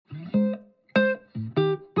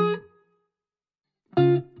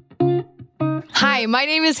Hi, my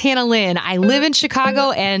name is Hannah Lynn. I live in Chicago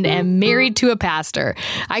and am married to a pastor.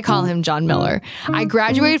 I call him John Miller. I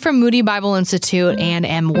graduated from Moody Bible Institute and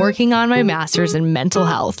am working on my master's in mental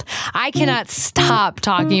health. I cannot stop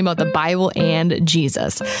talking about the Bible and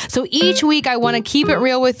Jesus. So each week I want to keep it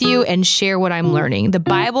real with you and share what I'm learning. The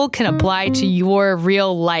Bible can apply to your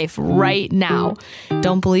real life right now.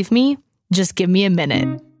 Don't believe me? Just give me a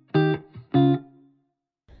minute.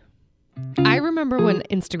 I remember when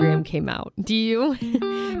Instagram came out. Do you?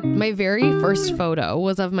 My very first photo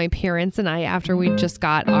was of my parents and I after we just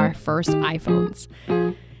got our first iPhones.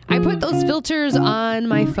 I put those filters on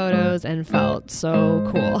my photos and felt so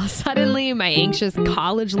cool. Suddenly, my anxious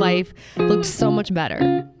college life looked so much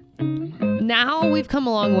better. Now we've come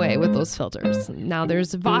a long way with those filters. Now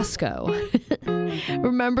there's Vosco.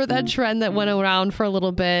 Remember that trend that went around for a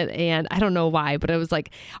little bit? And I don't know why, but it was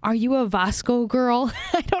like, are you a Vosco girl?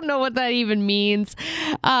 I don't know what that even means.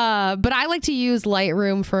 But I like to use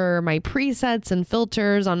Lightroom for my presets and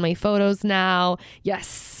filters on my photos now.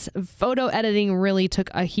 Yes, photo editing really took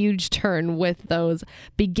a huge turn with those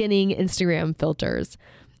beginning Instagram filters.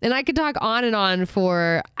 And I could talk on and on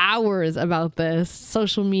for hours about this,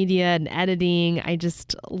 social media and editing. I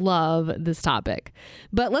just love this topic.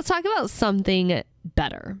 But let's talk about something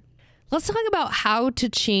better. Let's talk about how to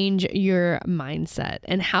change your mindset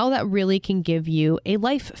and how that really can give you a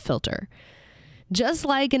life filter. Just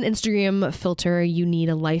like an Instagram filter, you need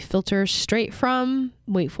a life filter straight from,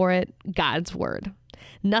 wait for it, God's word.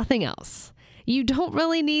 Nothing else. You don't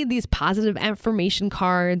really need these positive affirmation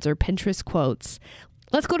cards or Pinterest quotes.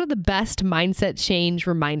 Let's go to the best mindset change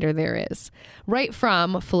reminder there is, right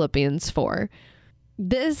from Philippians 4.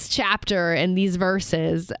 This chapter and these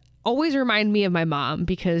verses always remind me of my mom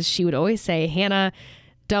because she would always say, Hannah,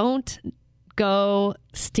 don't go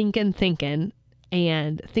stinking thinking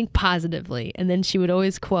and think positively. And then she would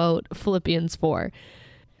always quote Philippians 4.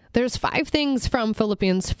 There's 5 things from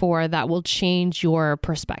Philippians 4 that will change your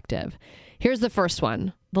perspective. Here's the first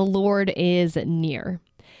one. The Lord is near.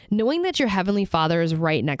 Knowing that your Heavenly Father is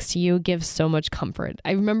right next to you gives so much comfort.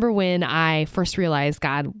 I remember when I first realized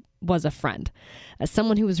God was a friend, as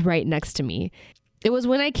someone who was right next to me. It was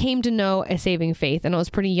when I came to know a saving faith, and I was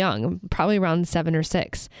pretty young, probably around 7 or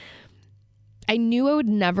 6. I knew I would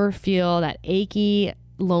never feel that achy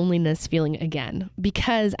loneliness feeling again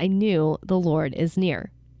because I knew the Lord is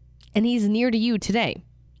near, and He's near to you today.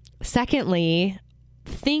 Secondly,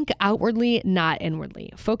 think outwardly, not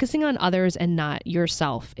inwardly. Focusing on others and not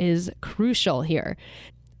yourself is crucial here.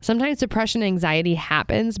 Sometimes depression and anxiety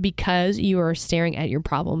happens because you are staring at your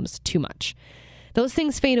problems too much. Those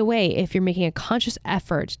things fade away if you're making a conscious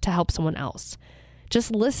effort to help someone else. Just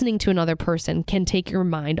listening to another person can take your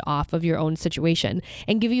mind off of your own situation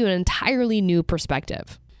and give you an entirely new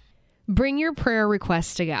perspective. Bring your prayer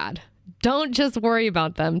requests to God. Don't just worry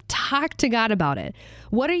about them. Talk to God about it.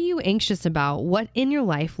 What are you anxious about? What in your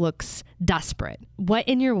life looks desperate? What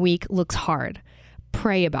in your week looks hard?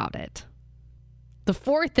 Pray about it. The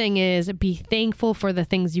fourth thing is be thankful for the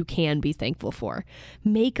things you can be thankful for.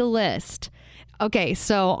 Make a list. Okay,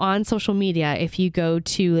 so on social media, if you go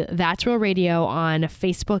to That's Real Radio on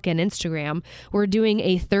Facebook and Instagram, we're doing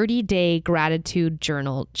a 30-day gratitude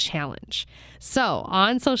journal challenge. So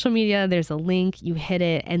on social media, there's a link, you hit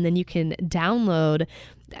it, and then you can download.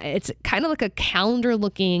 It's kind of like a calendar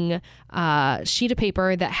looking sheet of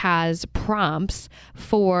paper that has prompts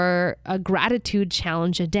for a gratitude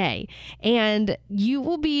challenge a day. And you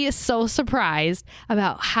will be so surprised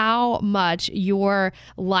about how much your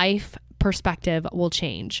life perspective will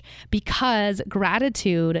change because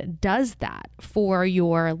gratitude does that for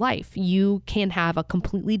your life. You can have a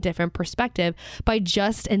completely different perspective by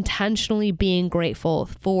just intentionally being grateful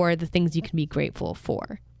for the things you can be grateful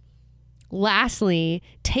for. Lastly,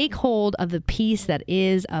 take hold of the peace that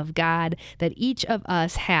is of God that each of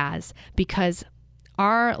us has because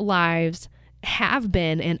our lives have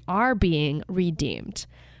been and are being redeemed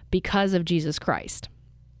because of Jesus Christ.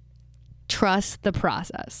 Trust the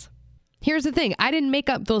process. Here's the thing. I didn't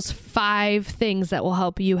make up those 5 things that will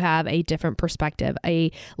help you have a different perspective,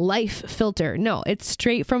 a life filter. No, it's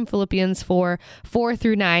straight from Philippians 4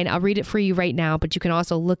 through 9. I'll read it for you right now, but you can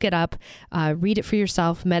also look it up, read it for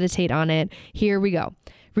yourself, meditate on it. Here we go.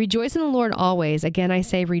 Rejoice in the Lord always. Again, I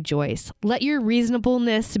say rejoice. Let your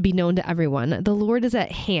reasonableness be known to everyone. The Lord is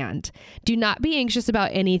at hand. Do not be anxious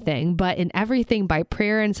about anything, but in everything by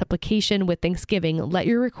prayer and supplication with thanksgiving, let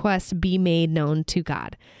your requests be made known to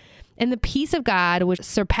God. And the peace of God, which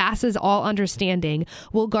surpasses all understanding,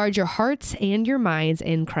 will guard your hearts and your minds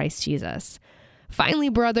in Christ Jesus. Finally,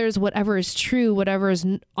 brothers, whatever is true, whatever is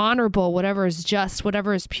honorable, whatever is just,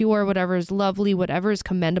 whatever is pure, whatever is lovely, whatever is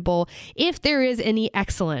commendable, if there is any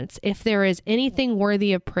excellence, if there is anything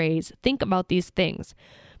worthy of praise, think about these things.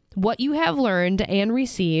 What you have learned and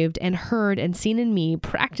received and heard and seen in me,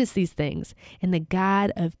 practice these things, and the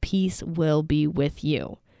God of peace will be with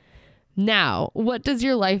you. Now, what does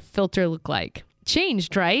your life filter look like?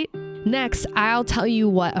 Changed, right? Next, I'll tell you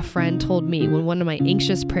what a friend told me when one of my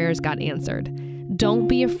anxious prayers got answered. Don't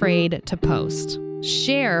be afraid to post.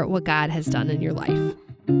 Share what God has done in your life.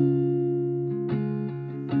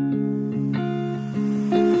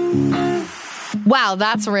 Wow,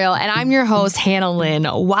 that's real. And I'm your host, Hannah Lynn.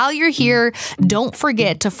 While you're here, don't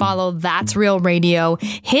forget to follow That's Real Radio,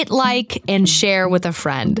 hit like, and share with a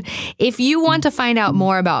friend. If you want to find out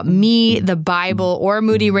more about me, the Bible, or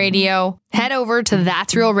Moody Radio, head over to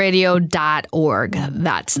that'srealradio.org.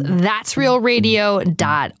 That's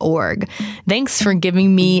that'srealradio.org. Thanks for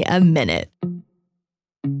giving me a minute.